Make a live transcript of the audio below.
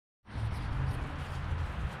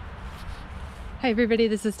Hi everybody,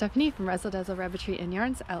 this is Stephanie from Razzledazzlerabbitry and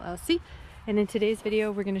Yarns LLC, and in today's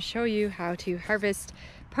video we're going to show you how to harvest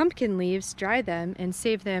pumpkin leaves, dry them, and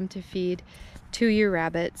save them to feed to your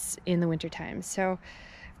rabbits in the wintertime. So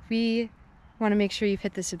we want to make sure you've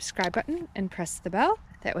hit the subscribe button and press the bell.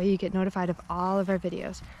 That way you get notified of all of our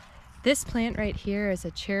videos. This plant right here is a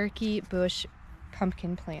Cherokee bush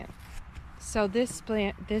pumpkin plant. So this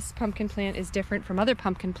pumpkin plant is different from other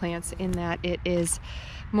pumpkin plants in that it is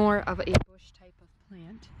more of a bush type of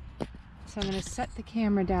plant. So I'm going to set the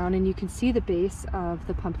camera down and you can see the base of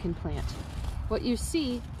the pumpkin plant. What you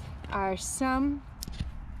see are some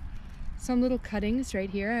little cuttings right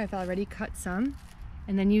here. I've already cut some.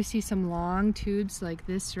 And then you see some long tubes like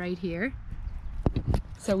this right here.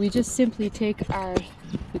 So we just simply take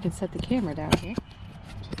we can set the camera down here.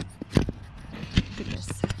 Look at this.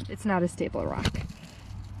 It's not a stable rock.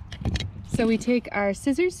 So we take our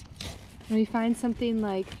scissors and we find something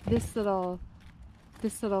like this little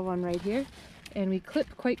one right here, and we clip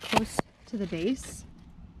quite close to the base.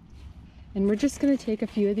 And we're just going to take a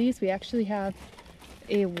few of these. We actually have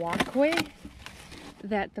a walkway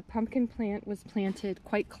that the pumpkin plant was planted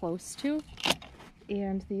quite close to,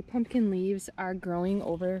 and the pumpkin leaves are growing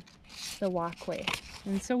over the walkway,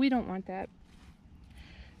 and so we don't want that.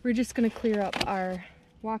 We're just going to clear up our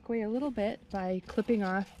walkway a little bit by clipping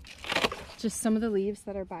off just some of the leaves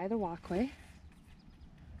that are by the walkway.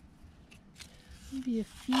 Maybe a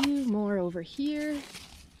few more over here.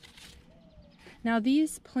 Now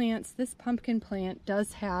these plants, this pumpkin plant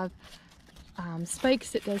does have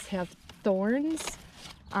spikes. It does have thorns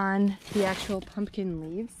on the actual pumpkin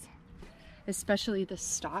leaves, especially the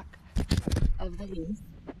stalk of the leaves.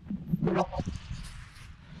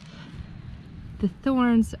 The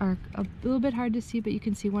thorns are a little bit hard to see, but you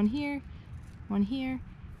can see one here, one here.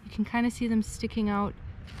 You can kind of see them sticking out.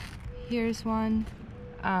 Here's one.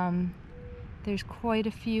 There's quite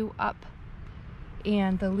a few up,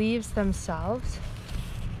 and the leaves themselves,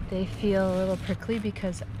 they feel a little prickly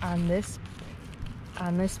because on this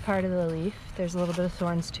part of the leaf there's a little bit of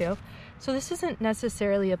thorns too. So this isn't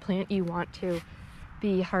necessarily a plant you want to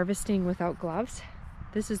be harvesting without gloves.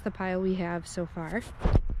 This is the pile we have so far.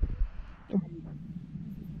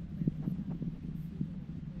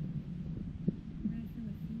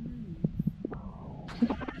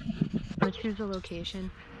 I choose a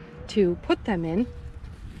location to put them in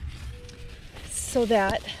so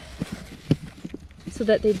that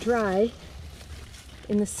they dry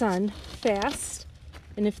in the sun fast,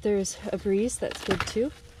 and if there's a breeze, that's good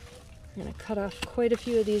too. I'm going to cut off quite a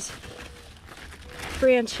few of these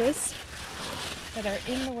branches that are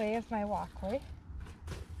in the way of my walkway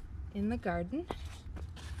in the garden.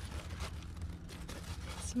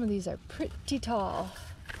 Some of these are pretty tall.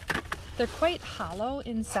 They're quite hollow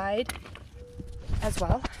inside as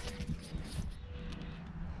well.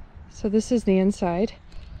 So this is the inside.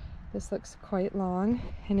 This looks quite long,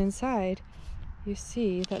 and inside you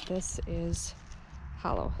see that this is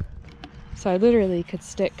hollow. So I literally could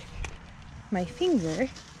stick my finger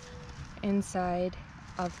inside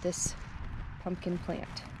of this pumpkin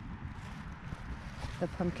plant, the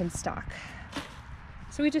pumpkin stalk.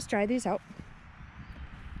 So we just dry these out.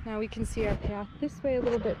 Now we can see our path this way a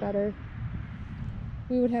little bit better.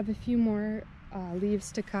 We would have a few more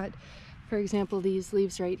leaves to cut. For example, these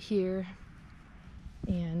leaves right here.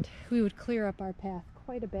 And we would clear up our path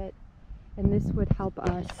quite a bit. And this would help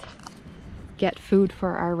us get food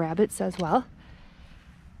for our rabbits as well.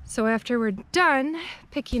 So after we're done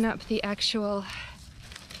picking up the actual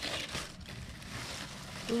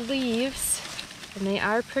leaves, and they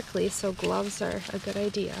are prickly, so gloves are a good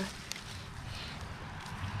idea.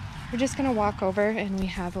 We're just going to walk over, and we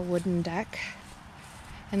have a wooden deck.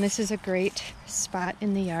 And this is a great spot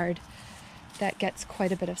in the yard that gets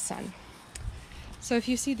quite a bit of sun. So if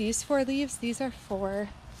you see these 4 leaves, these are 4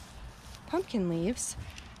 pumpkin leaves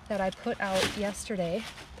that I put out yesterday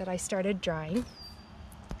that I started drying.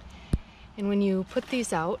 And when you put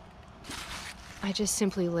these out, I just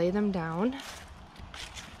simply lay them down,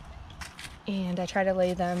 and I try to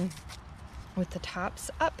lay them with the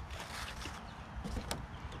tops up.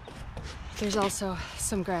 There's also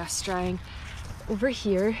some grass drying over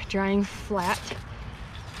here, drying flat.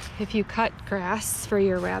 If you cut grass for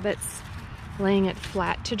your rabbits, laying it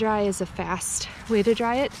flat to dry is a fast way to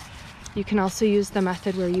dry it. You can also use the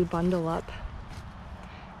method where you bundle up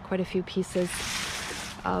quite a few pieces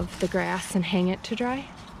of the grass and hang it to dry,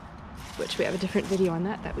 which we have a different video on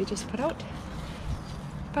that we just put out.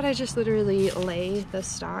 But I just literally lay the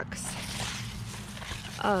stalks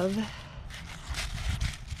of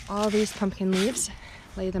all these pumpkin leaves,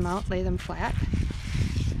 lay them out, lay them flat,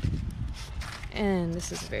 and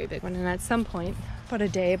this is a very big one, and at some point, about a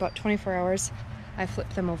day, about 24 hours, I flip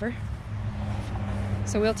them over.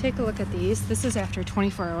 So we'll take a look at these. This is after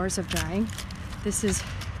 24 hours of drying. This is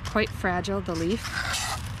quite fragile, the leaf,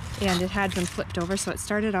 and it had been flipped over, so it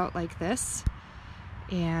started out like this,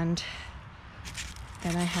 and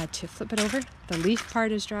then I had to flip it over. The leaf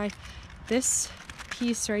part is dry. This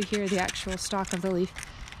piece right here, the actual stalk of the leaf,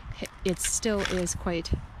 it still is quite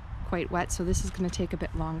wet, so this is going to take a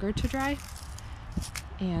bit longer to dry.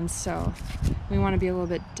 And so we want to be a little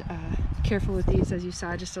bit careful with these. As you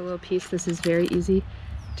saw, just a little piece. This is very easy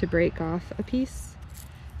to break off a piece.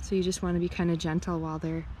 So you just want to be kind of gentle while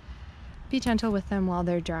they're, be gentle with them while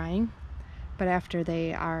they're drying. But after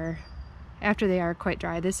they are quite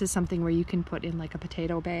dry, this is something where you can put in like a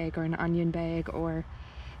potato bag or an onion bag or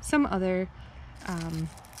some other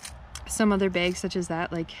bag such as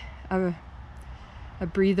that, like a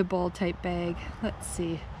breathable type bag. Let's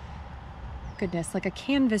see. Goodness, like a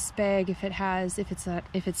canvas bag if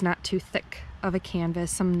it's not too thick of a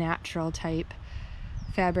canvas. Some natural type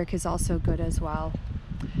fabric is also good as well.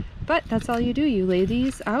 But that's all you do. You lay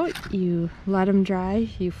these out, you let them dry,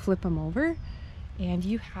 you flip them over, and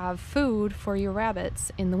you have food for your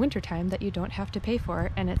rabbits in the wintertime that you don't have to pay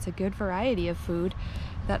for. And it's a good variety of food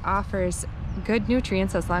that offers good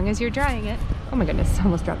nutrients as long as you're drying it. Oh my goodness,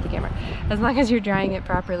 almost dropped the camera. As long as you're drying it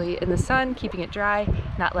properly in the sun, keeping it dry,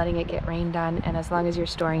 not letting it get rained on, and as long as you're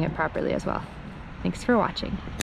storing it properly as well. Thanks for watching.